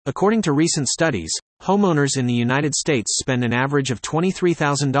According to recent studies, homeowners in the United States spend an average of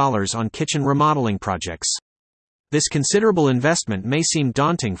 $23,000 on kitchen remodeling projects. This considerable investment may seem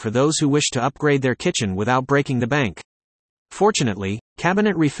daunting for those who wish to upgrade their kitchen without breaking the bank. Fortunately,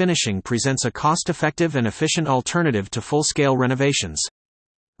 cabinet refinishing presents a cost-effective and efficient alternative to full-scale renovations.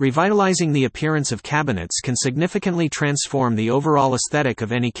 Revitalizing the appearance of cabinets can significantly transform the overall aesthetic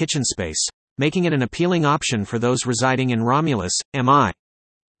of any kitchen space, making it an appealing option for those residing in Romulus, MI.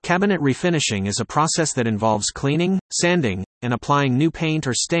 Cabinet refinishing is a process that involves cleaning, sanding, and applying new paint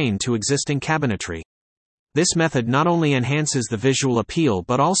or stain to existing cabinetry. This method not only enhances the visual appeal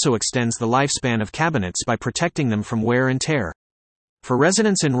but also extends the lifespan of cabinets by protecting them from wear and tear. For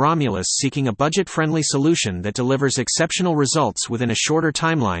residents in Romulus seeking a budget-friendly solution that delivers exceptional results within a shorter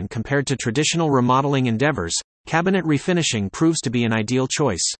timeline compared to traditional remodeling endeavors, cabinet refinishing proves to be an ideal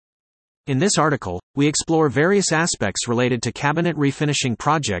choice. In this article, we explore various aspects related to cabinet refinishing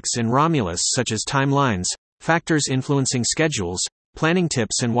projects in Romulus, such as timelines, factors influencing schedules, planning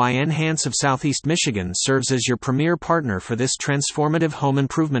tips, and why Enhance of Southeast Michigan serves as your premier partner for this transformative home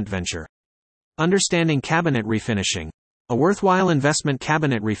improvement venture. Understanding cabinet refinishing. A worthwhile investment.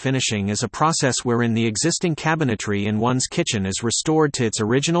 Cabinet refinishing is a process wherein the existing cabinetry in one's kitchen is restored to its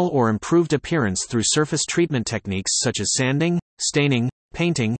original or improved appearance through surface treatment techniques such as sanding, staining,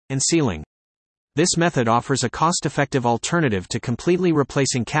 painting, and sealing. This method offers a cost-effective alternative to completely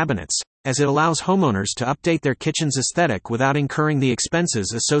replacing cabinets, as it allows homeowners to update their kitchen's aesthetic without incurring the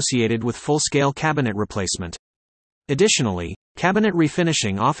expenses associated with full-scale cabinet replacement. Additionally, cabinet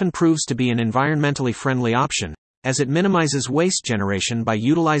refinishing often proves to be an environmentally friendly option, as it minimizes waste generation by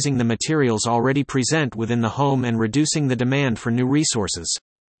utilizing the materials already present within the home and reducing the demand for new resources.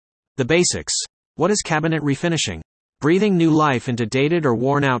 The basics. What is cabinet refinishing? Breathing new life into dated or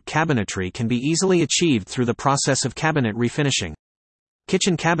worn-out cabinetry can be easily achieved through the process of cabinet refinishing.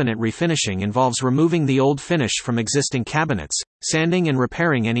 Kitchen cabinet refinishing involves removing the old finish from existing cabinets, sanding and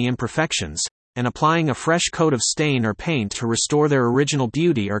repairing any imperfections, and applying a fresh coat of stain or paint to restore their original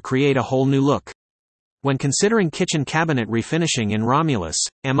beauty or create a whole new look. When considering kitchen cabinet refinishing in Romulus,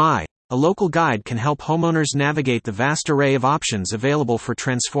 MI, a local guide can help homeowners navigate the vast array of options available for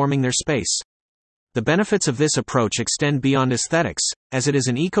transforming their space. The benefits of this approach extend beyond aesthetics, as it is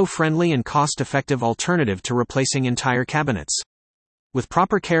an eco-friendly and cost-effective alternative to replacing entire cabinets. With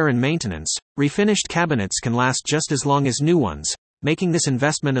proper care and maintenance, refinished cabinets can last just as long as new ones, making this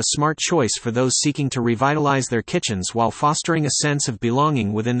investment a smart choice for those seeking to revitalize their kitchens while fostering a sense of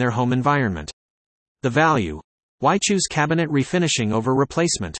belonging within their home environment. The value. Why choose cabinet refinishing over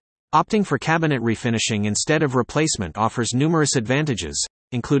replacement? Opting for cabinet refinishing instead of replacement offers numerous advantages,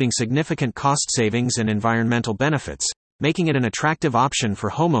 including significant cost savings and environmental benefits, making it an attractive option for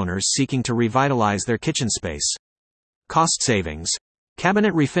homeowners seeking to revitalize their kitchen space. Cost savings.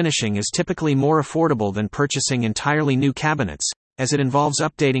 Cabinet refinishing is typically more affordable than purchasing entirely new cabinets, as it involves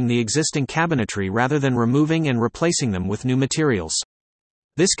updating the existing cabinetry rather than removing and replacing them with new materials.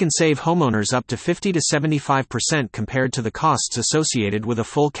 This can save homeowners up to 50 to 75% compared to the costs associated with a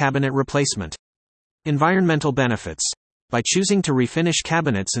full cabinet replacement. Environmental benefits. By choosing to refinish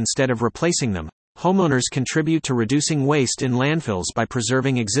cabinets instead of replacing them, homeowners contribute to reducing waste in landfills by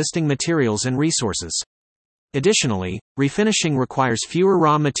preserving existing materials and resources. Additionally, refinishing requires fewer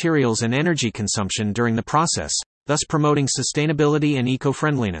raw materials and energy consumption during the process, thus promoting sustainability and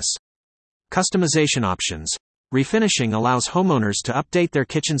eco-friendliness. Customization options. Refinishing allows homeowners to update their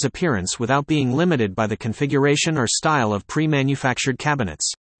kitchen's appearance without being limited by the configuration or style of pre-manufactured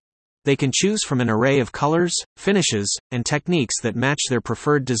cabinets. They can choose from an array of colors, finishes, and techniques that match their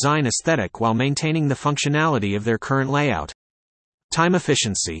preferred design aesthetic while maintaining the functionality of their current layout. Time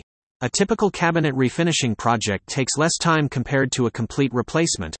efficiency. A typical cabinet refinishing project takes less time compared to a complete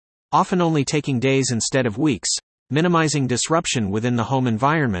replacement, often only taking days instead of weeks, minimizing disruption within the home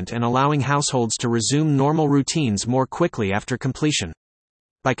environment and allowing households to resume normal routines more quickly after completion.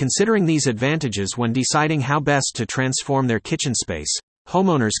 By considering these advantages when deciding how best to transform their kitchen space,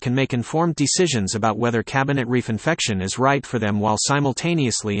 homeowners can make informed decisions about whether cabinet refinfection is right for them while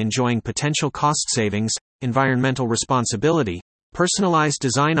simultaneously enjoying potential cost savings, environmental responsibility, personalized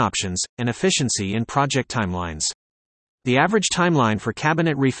design options, and efficiency in project timelines. The average timeline for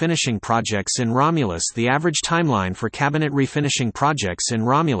cabinet refinishing projects in Romulus. The average timeline for cabinet refinishing projects in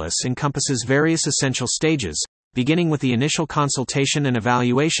Romulus encompasses various essential stages, beginning with the initial consultation and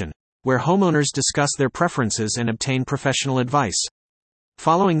evaluation, where homeowners discuss their preferences and obtain professional advice.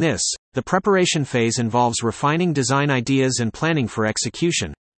 Following this, the preparation phase involves refining design ideas and planning for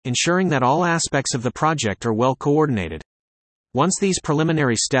execution, ensuring that all aspects of the project are well coordinated. Once these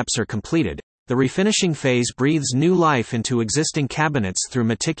preliminary steps are completed, The refinishing phase breathes new life into existing cabinets through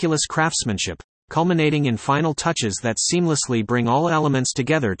meticulous craftsmanship, culminating in final touches that seamlessly bring all elements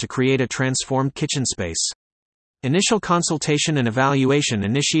together to create a transformed kitchen space. Initial consultation and evaluation.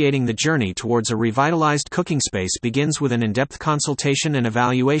 Initiating the journey towards a revitalized cooking space begins with an in-depth consultation and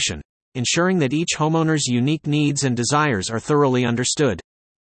evaluation, ensuring that each homeowner's unique needs and desires are thoroughly understood.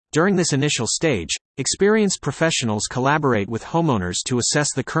 During this initial stage, experienced professionals collaborate with homeowners to assess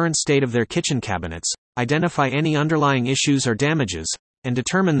the current state of their kitchen cabinets, identify any underlying issues or damages, and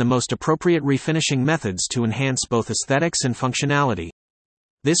determine the most appropriate refinishing methods to enhance both aesthetics and functionality.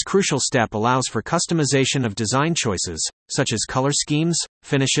 This crucial step allows for customization of design choices, such as color schemes,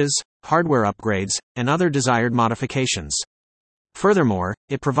 finishes, hardware upgrades, and other desired modifications. Furthermore,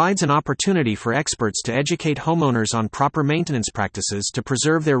 it provides an opportunity for experts to educate homeowners on proper maintenance practices to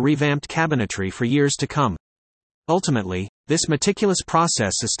preserve their revamped cabinetry for years to come. Ultimately, this meticulous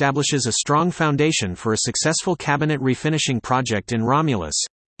process establishes a strong foundation for a successful cabinet refinishing project in Romulus,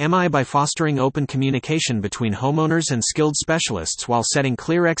 MI by fostering open communication between homeowners and skilled specialists while setting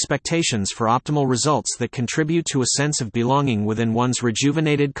clear expectations for optimal results that contribute to a sense of belonging within one's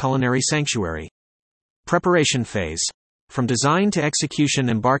rejuvenated culinary sanctuary. Preparation phase. From design to execution,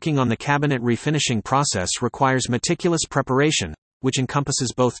 embarking on the cabinet refinishing process requires meticulous preparation, which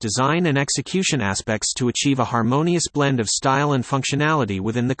encompasses both design and execution aspects to achieve a harmonious blend of style and functionality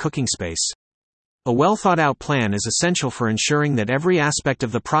within the cooking space. A well-thought-out plan is essential for ensuring that every aspect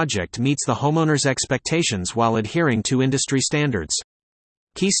of the project meets the homeowner's expectations while adhering to industry standards.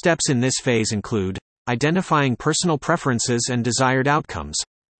 Key steps in this phase include identifying personal preferences and desired outcomes.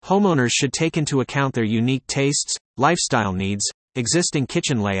 Homeowners should take into account their unique tastes, lifestyle needs, existing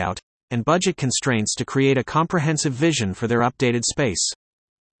kitchen layout, and budget constraints to create a comprehensive vision for their updated space.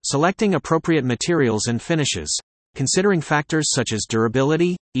 Selecting appropriate materials and finishes. Considering factors such as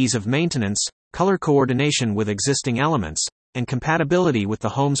durability, ease of maintenance, color coordination with existing elements, and compatibility with the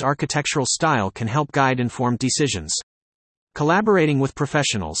home's architectural style can help guide informed decisions. Collaborating with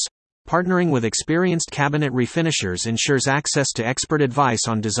professionals. Partnering with experienced cabinet refinishers ensures access to expert advice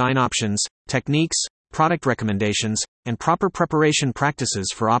on design options, techniques, product recommendations, and proper preparation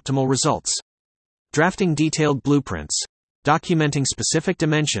practices for optimal results. Drafting detailed blueprints. Documenting specific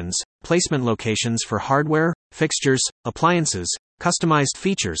dimensions, placement locations for hardware, fixtures, appliances, customized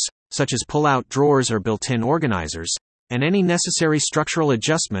features, such as pull-out drawers or built-in organizers, and any necessary structural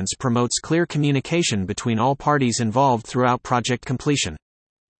adjustments promotes clear communication between all parties involved throughout project completion.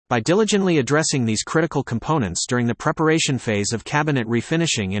 By diligently addressing these critical components during the preparation phase of cabinet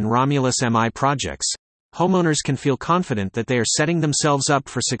refinishing in Romulus MI projects, homeowners can feel confident that they are setting themselves up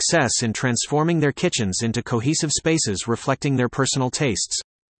for success in transforming their kitchens into cohesive spaces reflecting their personal tastes.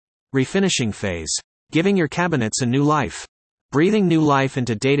 Refinishing phase. Giving your cabinets a new life. Breathing new life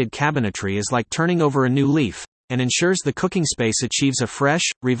into dated cabinetry is like turning over a new leaf, and ensures the cooking space achieves a fresh,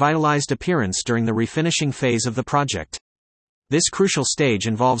 revitalized appearance during the refinishing phase of the project. This crucial stage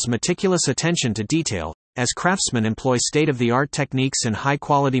involves meticulous attention to detail, as craftsmen employ state-of-the-art techniques and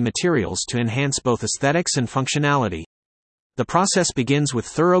high-quality materials to enhance both aesthetics and functionality. The process begins with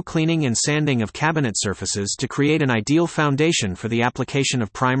thorough cleaning and sanding of cabinet surfaces to create an ideal foundation for the application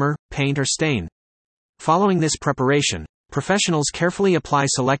of primer, paint or stain. Following this preparation, professionals carefully apply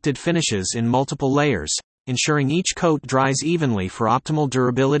selected finishes in multiple layers, ensuring each coat dries evenly for optimal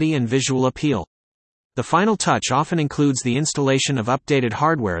durability and visual appeal. The final touch often includes the installation of updated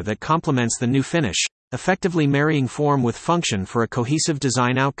hardware that complements the new finish, effectively marrying form with function for a cohesive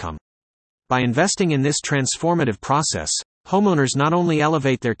design outcome. By investing in this transformative process, homeowners not only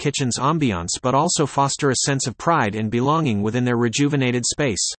elevate their kitchen's ambiance but also foster a sense of pride and belonging within their rejuvenated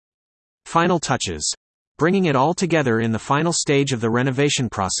space. Final touches. Bringing it all together in the final stage of the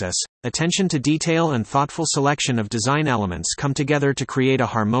renovation process, attention to detail and thoughtful selection of design elements come together to create a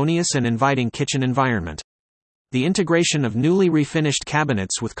harmonious and inviting kitchen environment. The integration of newly refinished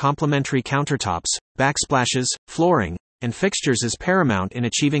cabinets with complementary countertops, backsplashes, flooring, and fixtures is paramount in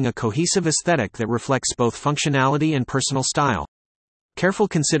achieving a cohesive aesthetic that reflects both functionality and personal style. Careful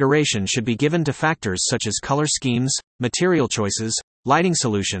consideration should be given to factors such as color schemes, material choices, lighting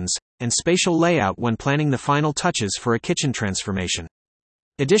solutions, and spatial layout when planning the final touches for a kitchen transformation.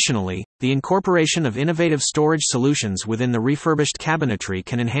 Additionally, the incorporation of innovative storage solutions within the refurbished cabinetry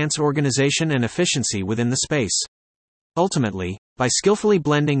can enhance organization and efficiency within the space. Ultimately, by skillfully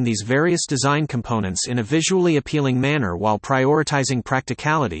blending these various design components in a visually appealing manner while prioritizing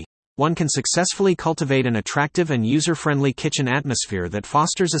practicality, one can successfully cultivate an attractive and user-friendly kitchen atmosphere that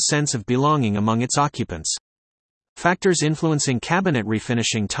fosters a sense of belonging among its occupants. Factors influencing cabinet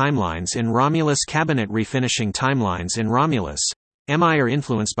refinishing timelines in Romulus. Cabinet refinishing timelines in Romulus MI are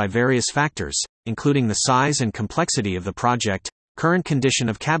influenced by various factors, including the size and complexity of the project, current condition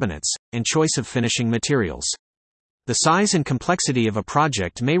of cabinets, and choice of finishing materials. The size and complexity of a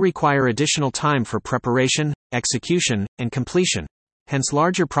project may require additional time for preparation, execution, and completion. Hence,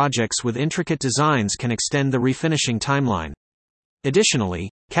 larger projects with intricate designs can extend the refinishing timeline. Additionally,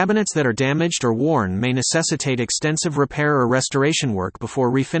 cabinets that are damaged or worn may necessitate extensive repair or restoration work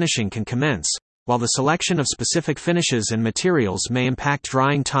before refinishing can commence, while the selection of specific finishes and materials may impact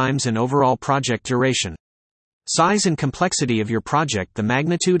drying times and overall project duration. Size and complexity of your project. The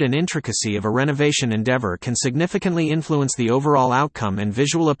magnitude and intricacy of a renovation endeavor can significantly influence the overall outcome and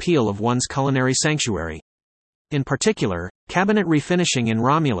visual appeal of one's culinary sanctuary. In particular, cabinet refinishing in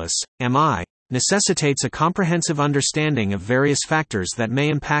Romulus, MI, necessitates a comprehensive understanding of various factors that may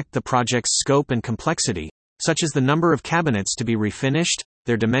impact the project's scope and complexity, such as the number of cabinets to be refinished,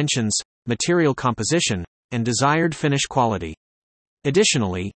 their dimensions, material composition, and desired finish quality.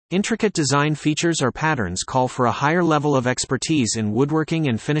 Additionally, intricate design features or patterns call for a higher level of expertise in woodworking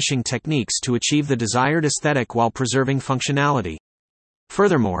and finishing techniques to achieve the desired aesthetic while preserving functionality.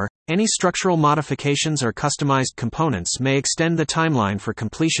 Furthermore, any structural modifications or customized components may extend the timeline for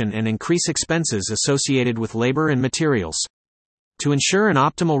completion and increase expenses associated with labor and materials. To ensure an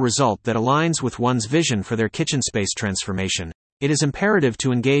optimal result that aligns with one's vision for their kitchen space transformation, it is imperative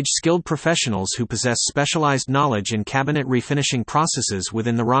to engage skilled professionals who possess specialized knowledge in cabinet refinishing processes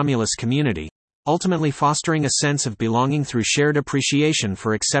within the Romulus community, ultimately fostering a sense of belonging through shared appreciation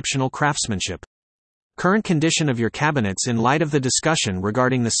for exceptional craftsmanship. Current condition of your cabinets. In light of the discussion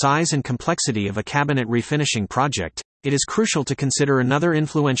regarding the size and complexity of a cabinet refinishing project, it is crucial to consider another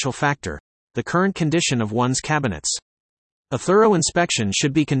influential factor: the current condition of one's cabinets. A thorough inspection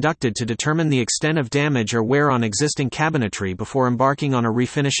should be conducted to determine the extent of damage or wear on existing cabinetry before embarking on a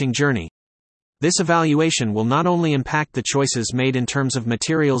refinishing journey. This evaluation will not only impact the choices made in terms of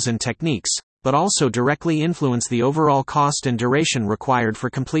materials and techniques, but also directly influence the overall cost and duration required for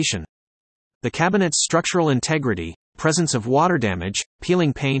completion. The cabinet's structural integrity, presence of water damage,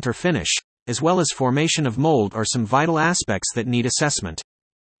 peeling paint or finish, as well as formation of mold are some vital aspects that need assessment.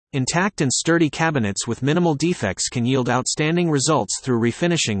 Intact and sturdy cabinets with minimal defects can yield outstanding results through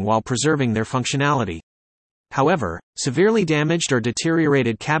refinishing while preserving their functionality. However, severely damaged or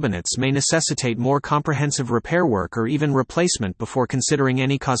deteriorated cabinets may necessitate more comprehensive repair work or even replacement before considering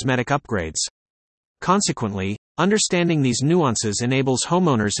any cosmetic upgrades. Consequently, understanding these nuances enables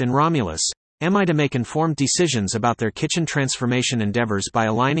homeowners in Romulus, MI to make informed decisions about their kitchen transformation endeavors by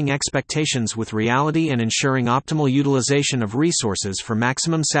aligning expectations with reality and ensuring optimal utilization of resources for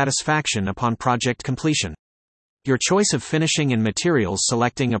maximum satisfaction upon project completion. Your choice of finishing and materials.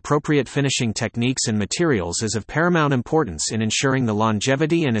 Selecting appropriate finishing techniques and materials is of paramount importance in ensuring the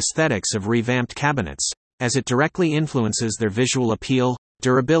longevity and aesthetics of revamped cabinets, as it directly influences their visual appeal,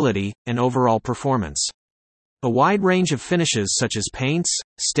 durability, and overall performance. A wide range of finishes such as paints,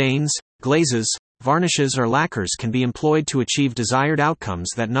 stains, glazes, varnishes or lacquers can be employed to achieve desired outcomes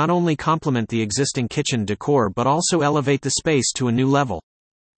that not only complement the existing kitchen decor but also elevate the space to a new level.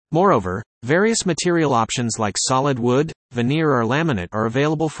 Moreover, various material options like solid wood, veneer or laminate are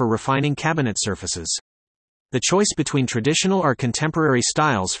available for refining cabinet surfaces. The choice between traditional or contemporary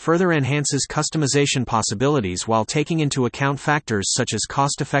styles further enhances customization possibilities while taking into account factors such as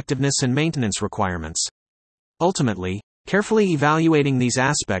cost-effectiveness and maintenance requirements. Ultimately, carefully evaluating these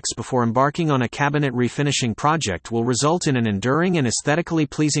aspects before embarking on a cabinet refinishing project will result in an enduring and aesthetically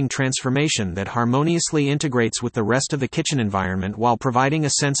pleasing transformation that harmoniously integrates with the rest of the kitchen environment while providing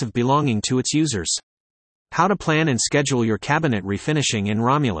a sense of belonging to its users. How to plan and schedule your cabinet refinishing in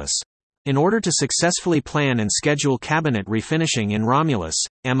Romulus. In order to successfully plan and schedule cabinet refinishing in Romulus,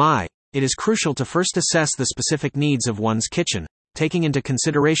 MI, it is crucial to first assess the specific needs of one's kitchen, taking into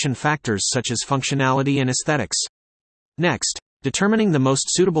consideration factors such as functionality and aesthetics. Next, determining the most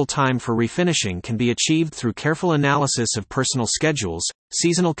suitable time for refinishing can be achieved through careful analysis of personal schedules,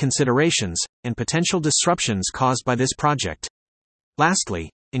 seasonal considerations, and potential disruptions caused by this project. Lastly,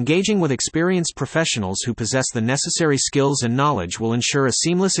 engaging with experienced professionals who possess the necessary skills and knowledge will ensure a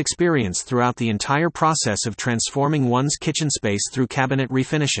seamless experience throughout the entire process of transforming one's kitchen space through cabinet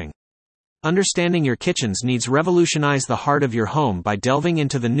refinishing. Understanding your kitchen's needs. Revolutionize the heart of your home by delving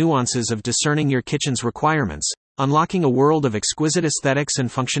into the nuances of discerning your kitchen's requirements, unlocking a world of exquisite aesthetics and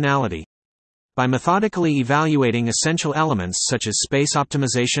functionality. By methodically evaluating essential elements such as space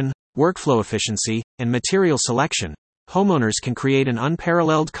optimization, workflow efficiency, and material selection, homeowners can create an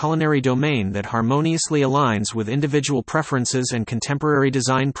unparalleled culinary domain that harmoniously aligns with individual preferences and contemporary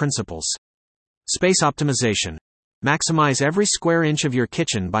design principles. Space optimization. Maximize every square inch of your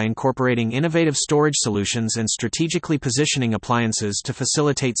kitchen by incorporating innovative storage solutions and strategically positioning appliances to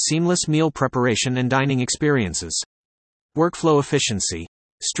facilitate seamless meal preparation and dining experiences. Workflow efficiency.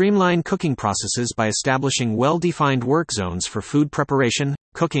 Streamline cooking processes by establishing well-defined work zones for food preparation,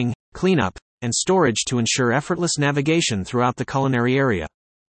 cooking, cleanup, and storage to ensure effortless navigation throughout the culinary area.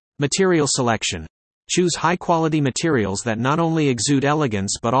 Material selection. Choose high-quality materials that not only exude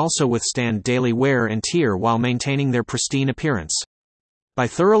elegance but also withstand daily wear and tear while maintaining their pristine appearance. By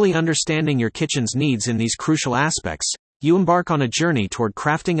thoroughly understanding your kitchen's needs in these crucial aspects, you embark on a journey toward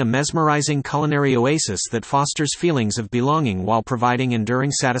crafting a mesmerizing culinary oasis that fosters feelings of belonging while providing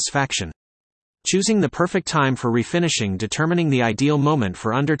enduring satisfaction. Choosing the perfect time for refinishing. Determining the ideal moment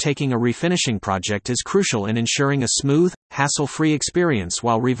for undertaking a refinishing project is crucial in ensuring a smooth, hassle-free experience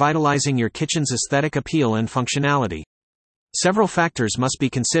while revitalizing your kitchen's aesthetic appeal and functionality. Several factors must be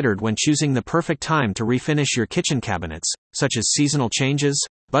considered when choosing the perfect time to refinish your kitchen cabinets, such as seasonal changes,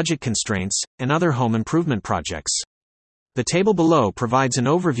 budget constraints, and other home improvement projects. The table below provides an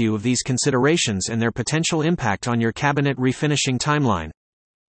overview of these considerations and their potential impact on your cabinet refinishing timeline.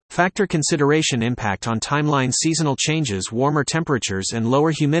 Factor consideration. Impact on timeline. Seasonal changes. Warmer temperatures and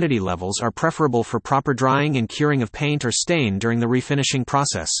lower humidity levels are preferable for proper drying and curing of paint or stain during the refinishing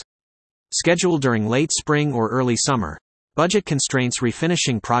process. Schedule during late spring or early summer. Budget constraints.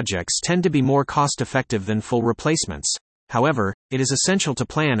 Refinishing projects tend to be more cost-effective than full replacements. However, it is essential to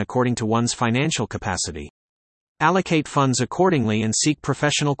plan according to one's financial capacity. Allocate funds accordingly and seek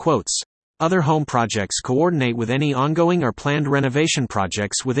professional quotes. Other home projects. Coordinate with any ongoing or planned renovation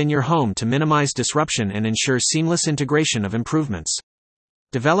projects within your home to minimize disruption and ensure seamless integration of improvements.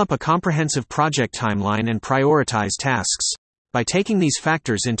 Develop a comprehensive project timeline and prioritize tasks. By taking these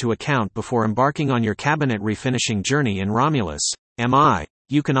factors into account before embarking on your cabinet refinishing journey in Romulus, MI,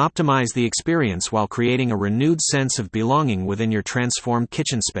 you can optimize the experience while creating a renewed sense of belonging within your transformed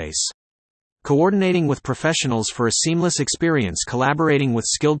kitchen space. Coordinating with professionals for a seamless experience. Collaborating with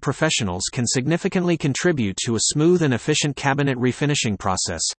skilled professionals can significantly contribute to a smooth and efficient cabinet refinishing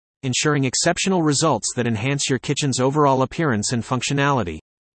process, ensuring exceptional results that enhance your kitchen's overall appearance and functionality.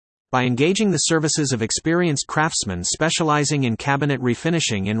 By engaging the services of experienced craftsmen specializing in cabinet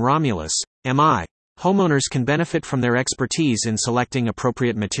refinishing in Romulus, MI, homeowners can benefit from their expertise in selecting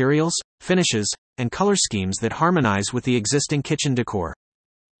appropriate materials, finishes, and color schemes that harmonize with the existing kitchen decor.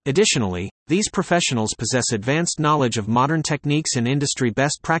 Additionally, these professionals possess advanced knowledge of modern techniques and industry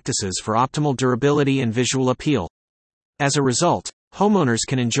best practices for optimal durability and visual appeal. As a result, homeowners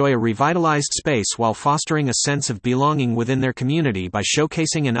can enjoy a revitalized space while fostering a sense of belonging within their community by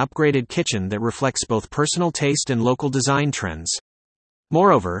showcasing an upgraded kitchen that reflects both personal taste and local design trends.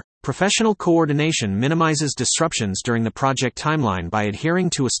 Moreover, professional coordination minimizes disruptions during the project timeline by adhering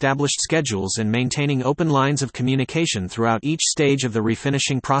to established schedules and maintaining open lines of communication throughout each stage of the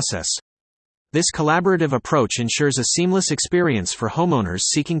refinishing process. This collaborative approach ensures a seamless experience for homeowners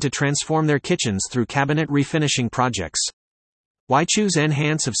seeking to transform their kitchens through cabinet refinishing projects. Why choose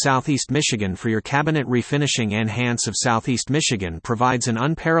Enhance of Southeast Michigan for your cabinet refinishing? Enhance of Southeast Michigan provides an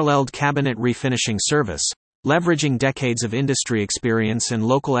unparalleled cabinet refinishing service, leveraging decades of industry experience and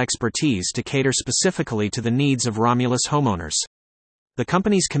local expertise to cater specifically to the needs of Romulus homeowners. The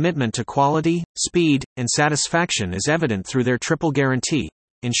company's commitment to quality, speed, and satisfaction is evident through their triple guarantee,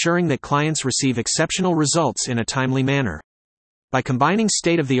 ensuring that clients receive exceptional results in a timely manner. By combining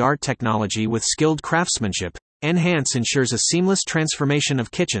state-of-the-art technology with skilled craftsmanship, Enhance ensures a seamless transformation of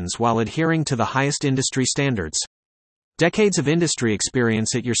kitchens while adhering to the highest industry standards. Decades of industry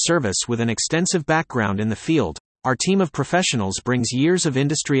experience at your service. With an extensive background in the field, our team of professionals brings years of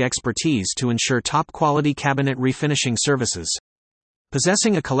industry expertise to ensure top-quality cabinet refinishing services.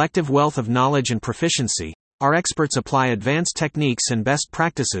 Possessing a collective wealth of knowledge and proficiency, our experts apply advanced techniques and best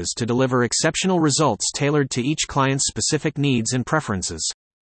practices to deliver exceptional results tailored to each client's specific needs and preferences.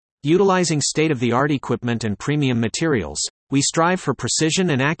 Utilizing state-of-the-art equipment and premium materials, we strive for precision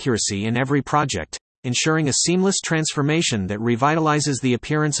and accuracy in every project, ensuring a seamless transformation that revitalizes the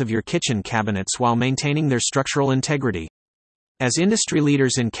appearance of your kitchen cabinets while maintaining their structural integrity. As industry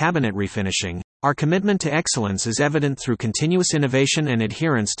leaders in cabinet refinishing, our commitment to excellence is evident through continuous innovation and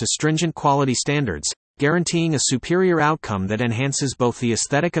adherence to stringent quality standards, guaranteeing a superior outcome that enhances both the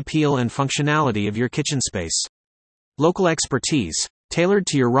aesthetic appeal and functionality of your kitchen space. Local expertise, tailored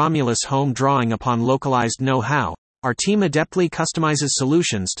to your Romulus home. Drawing upon localized know-how, our team adeptly customizes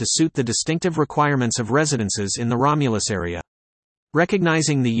solutions to suit the distinctive requirements of residences in the Romulus area.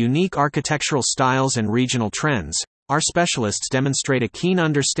 Recognizing the unique architectural styles and regional trends, our specialists demonstrate a keen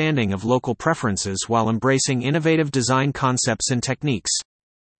understanding of local preferences while embracing innovative design concepts and techniques.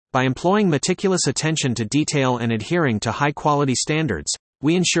 By employing meticulous attention to detail and adhering to high-quality standards,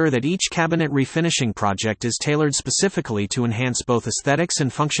 we ensure that each cabinet refinishing project is tailored specifically to enhance both aesthetics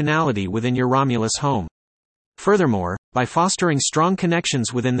and functionality within your Romulus home. Furthermore, by fostering strong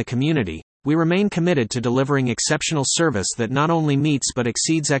connections within the community, we remain committed to delivering exceptional service that not only meets but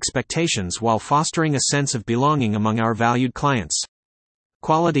exceeds expectations while fostering a sense of belonging among our valued clients.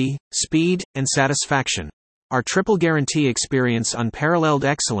 Quality, speed, and satisfaction. Our triple guarantee experience unparalleled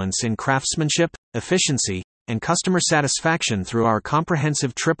excellence in craftsmanship, efficiency, and customer satisfaction through our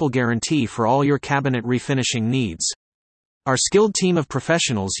comprehensive triple guarantee for all your cabinet refinishing needs. Our skilled team of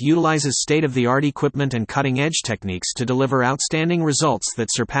professionals utilizes state-of-the-art equipment and cutting-edge techniques to deliver outstanding results that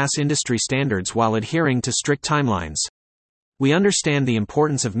surpass industry standards while adhering to strict timelines. We understand the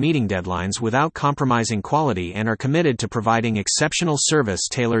importance of meeting deadlines without compromising quality and are committed to providing exceptional service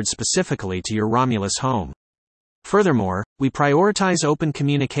tailored specifically to your Romulus home. Furthermore, we prioritize open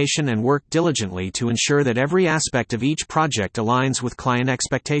communication and work diligently to ensure that every aspect of each project aligns with client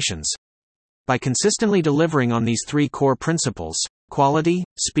expectations. By consistently delivering on these three core principles, quality,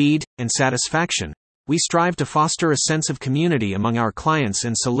 speed, and satisfaction, we strive to foster a sense of community among our clients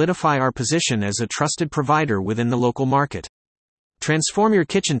and solidify our position as a trusted provider within the local market. Transform your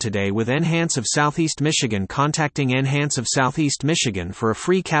kitchen today with Enhance of Southeast Michigan. Contacting Enhance of Southeast Michigan for a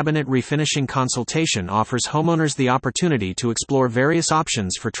free cabinet refinishing consultation offers homeowners the opportunity to explore various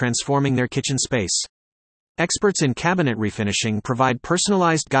options for transforming their kitchen space. Experts in cabinet refinishing provide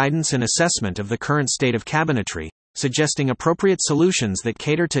personalized guidance and assessment of the current state of cabinetry, suggesting appropriate solutions that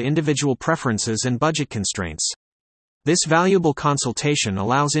cater to individual preferences and budget constraints. This valuable consultation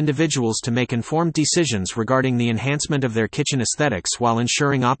allows individuals to make informed decisions regarding the enhancement of their kitchen aesthetics while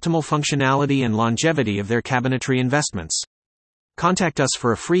ensuring optimal functionality and longevity of their cabinetry investments. Contact us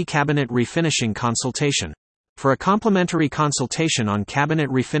for a free cabinet refinishing consultation. For a complimentary consultation on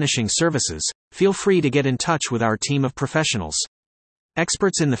cabinet refinishing services, feel free to get in touch with our team of professionals.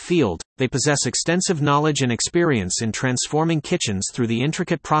 Experts in the field, they possess extensive knowledge and experience in transforming kitchens through the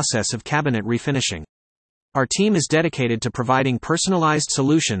intricate process of cabinet refinishing. Our team is dedicated to providing personalized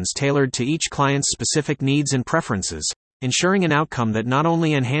solutions tailored to each client's specific needs and preferences, ensuring an outcome that not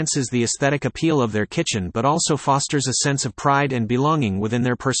only enhances the aesthetic appeal of their kitchen but also fosters a sense of pride and belonging within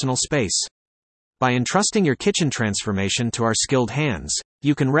their personal space. By entrusting your kitchen transformation to our skilled hands,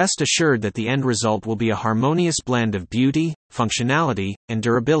 you can rest assured that the end result will be a harmonious blend of beauty, functionality, and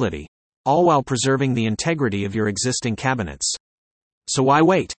durability, all while preserving the integrity of your existing cabinets. So why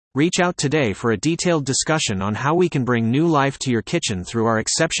wait? Reach out today for a detailed discussion on how we can bring new life to your kitchen through our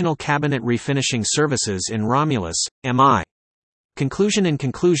exceptional cabinet refinishing services in Romulus, MI. Conclusion. In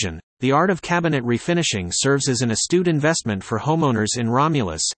conclusion, the art of cabinet refinishing serves as an astute investment for homeowners in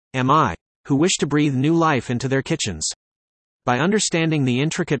Romulus, MI, who wish to breathe new life into their kitchens. By understanding the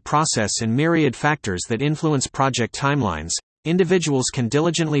intricate process and myriad factors that influence project timelines, individuals can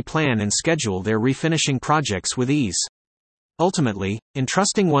diligently plan and schedule their refinishing projects with ease. Ultimately,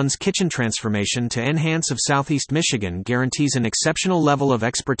 entrusting one's kitchen transformation to Enhance of Southeast Michigan guarantees an exceptional level of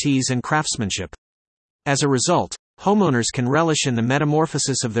expertise and craftsmanship. As a result, homeowners can relish in the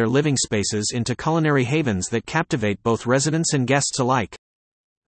metamorphosis of their living spaces into culinary havens that captivate both residents and guests alike.